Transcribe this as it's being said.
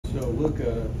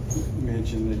Luka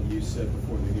mentioned that you said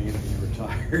before the game that you were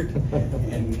tired,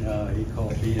 and he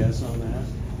called BS on that.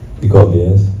 He called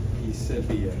BS? He said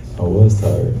BS. I was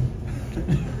tired.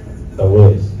 I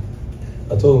was.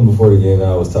 I told him before the game that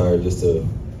I was tired just to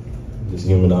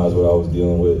humanize what I was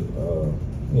dealing with.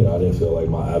 I didn't feel like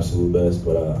my absolute best,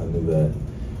 but I knew that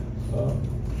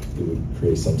it would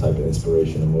create some type of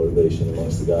inspiration and motivation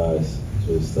amongst the guys.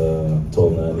 Just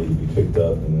told them that I needed to be picked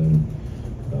up, and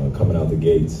then coming out the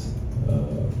gates,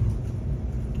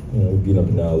 getting up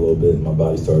and down a little bit, and my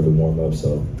body started to warm up.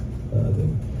 So I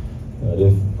think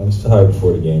I was tired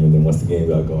before the game, and then once the game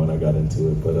got going, I got into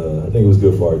it. But I think it was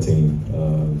good for our team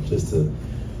just to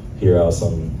hear out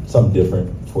something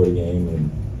different for the game, and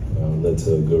led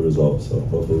to a good result. So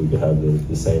hopefully we could have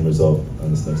the same result on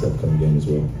this next upcoming game as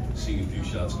well. Seeing a few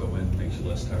shots go in makes you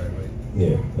less tired, right?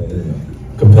 Yeah,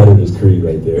 competitor's creed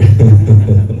right there.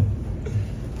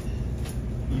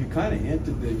 You kind of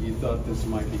hinted that you thought this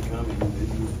might be coming,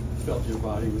 that you felt your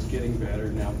body was getting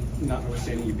better. Now,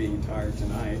 notwithstanding you being tired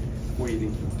tonight, what do you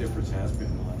think the difference has been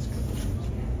in the last couple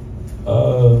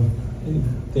of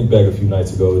weeks? I think back a few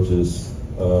nights ago, just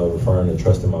referring to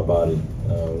trusting my body.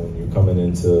 When you're coming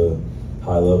into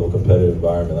high-level competitive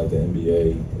environment like the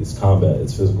NBA, it's combat,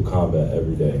 it's physical combat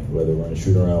every day, whether we're in a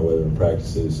shoot-around, whether in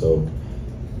practices. So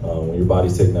when your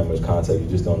body's taking that much contact, you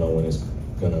just don't know when it's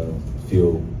going to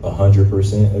feel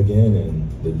 100% again,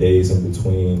 and the days in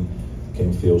between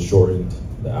can feel shortened.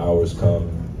 The hours come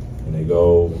and they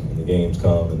go, and the games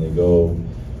come and they go.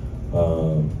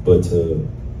 But to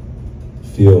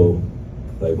feel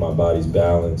like my body's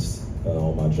balanced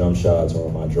on my jump shots or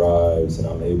on my drives, and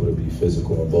I'm able to be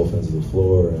physical on both ends of the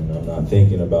floor, and I'm not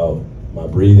thinking about my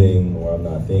breathing, or I'm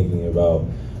not thinking about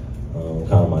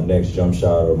kind of my next jump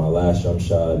shot or my last jump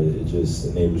shot. It just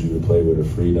enables you to play with a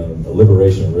freedom, a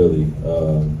liberation really,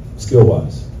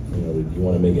 skill-wise. You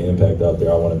want to make an impact out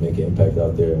there. I want to make an impact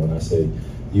out there. And when I say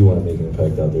you want to make an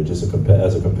impact out there, just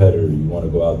as a competitor, you want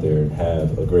to go out there and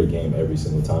have a great game every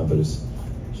single time, but it's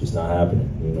just not happening,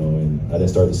 and I didn't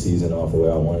start the season off the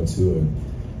way I wanted to, and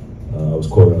I was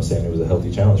quoted on saying it was a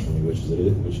healthy challenge for me, which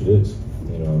it is.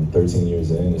 I'm 13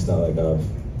 years in. It's not like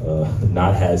I've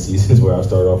not had seasons where I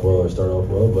start off well,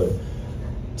 but it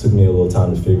took me a little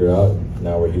time to figure out.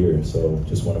 Now we're here, so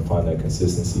just want to find that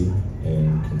consistency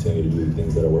and continue to do the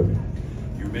things that are working.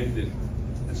 You make it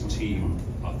as a team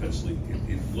offensively.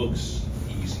 It looks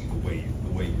easy the way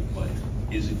you play.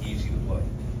 Is it easy to play?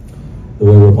 The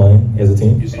way we're playing as a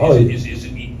team?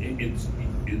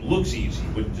 It looks easy,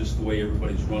 but just the way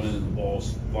everybody's running and the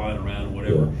ball's flying around and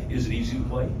whatever. Yeah. Is it easy to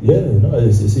play? Yeah, no,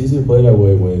 it's easy to play that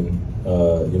way when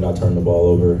you're not turning the ball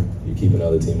over, you're keeping the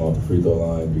other team off the free throw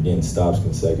line, you're getting stops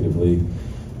consecutively,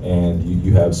 and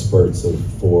you have spurts of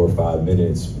 4 or 5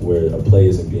 minutes where a play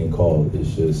isn't being called.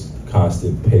 It's just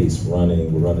constant pace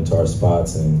running. We're running to our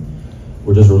spots, and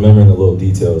we're just remembering the little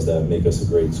details that make us a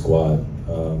great squad.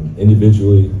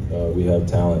 Individually, we have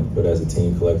talent, but as a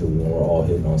team collectively, when we're all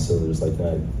hitting on cylinders like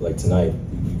that, like tonight,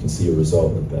 you can see a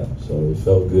result like that. So it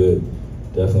felt good.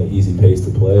 Definitely easy pace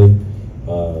to play.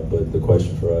 But the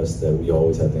question for us that we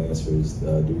always have to answer is, do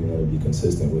we want to be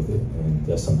consistent with it? And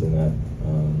that's something that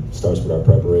starts with our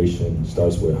preparation,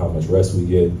 starts with how much rest we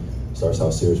get, starts how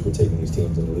serious we're taking these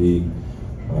teams in the league,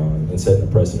 and setting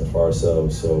a precedent for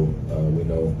ourselves so we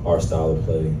know our style of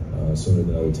play sooner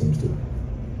than other teams do.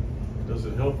 Does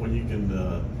it help when you can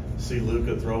see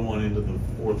Luka throw one into the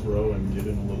fourth row and give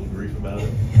him a little grief about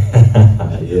it?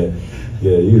 Yeah.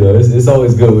 It's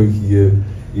always good when we can give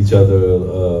each other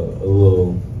a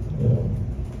little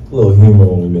humor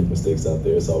when we make mistakes out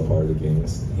there. It's all part of the game.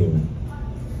 It's human.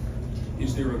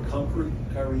 Is there a comfort,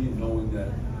 Kyrie, in knowing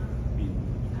that? You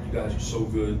guys are so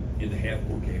good in the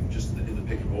half-court game, just in the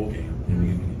pick-and-roll game.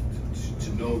 Mm-hmm.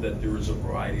 To know that there is a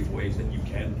variety of ways that you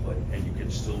can play and you can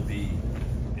still be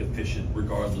efficient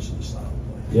regardless of the style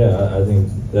of play. Yeah, I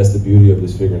think that's the beauty of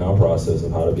this figuring out process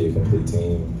of how to be a complete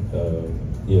team.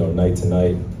 Night to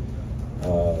night,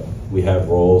 we have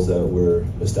roles that we're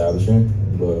establishing,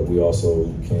 but we also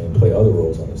can play other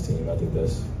roles on this team. I think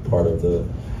that's part of the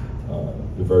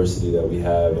diversity that we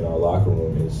have in our locker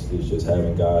room is just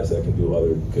having guys that can do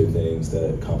other good things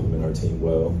that complement our team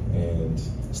well and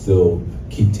still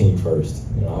keep team first.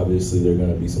 Obviously there are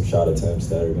going to be some shot attempts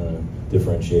that are going to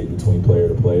differentiate between player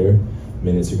to player.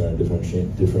 Minutes are going to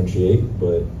differentiate,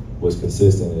 but what's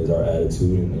consistent is our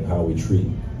attitude and how we treat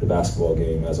the basketball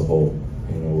game as a whole.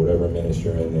 Whatever minutes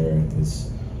you're in there,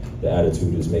 the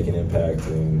attitude is make an impact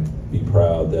and be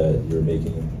proud that you're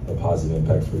making a positive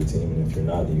impact for your team. And if you're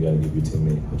not, then you got to give your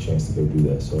teammate a chance to go do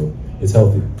that. So it's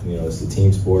healthy. It's a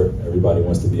team sport. Everybody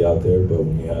wants to be out there, but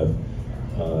when you have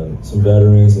some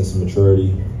veterans and some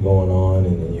maturity, going on,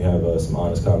 and then you have some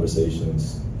honest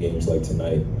conversations. Games like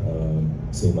tonight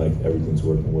seem like everything's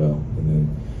working well, and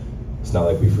then it's not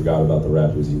like we forgot about the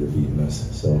Raptors either beating us.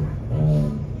 So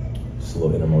just a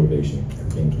little inner motivation for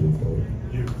games moving forward.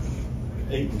 You're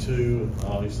 8-2.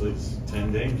 Obviously, it's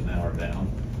 10 games now are down.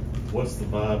 What's the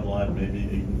vibe like, maybe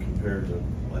even compared to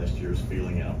last year's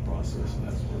feeling out process and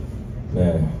that sort of thing?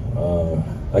 Man,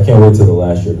 I can't wait till the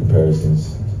last year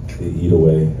comparisons. They eat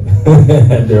away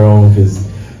at their own, because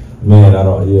man, I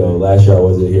don't, last year I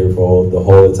wasn't here for the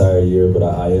whole entire year, but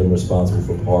I am responsible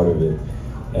for part of it,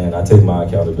 and I take my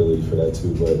accountability for that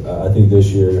too. But I think this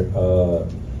year,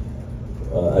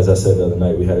 as I said the other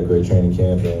night, we had a great training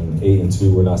camp, and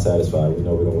 8-2, we're not satisfied. We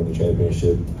know we're gonna win the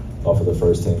championship off of the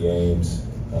first 10 games,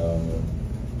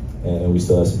 and we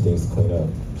still have some things to clean up.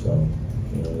 So,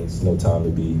 it's no time to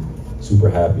be super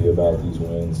happy about these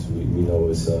wins. We know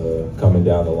it's coming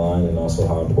down the line, and also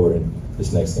how important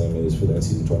this next game is for the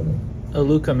in-season tournament.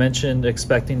 Luka mentioned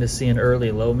expecting to see an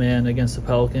early low man against the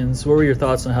Pelicans. What were your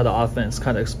thoughts on how the offense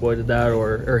kind of exploited that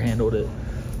or handled it?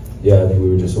 Yeah, I think we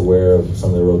were just aware of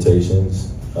some of the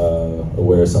rotations,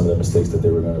 aware of some of the mistakes that they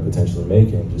were going to potentially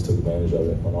make, and just took advantage of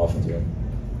it on offense.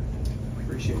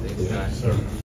 Appreciate it. Yes, sir.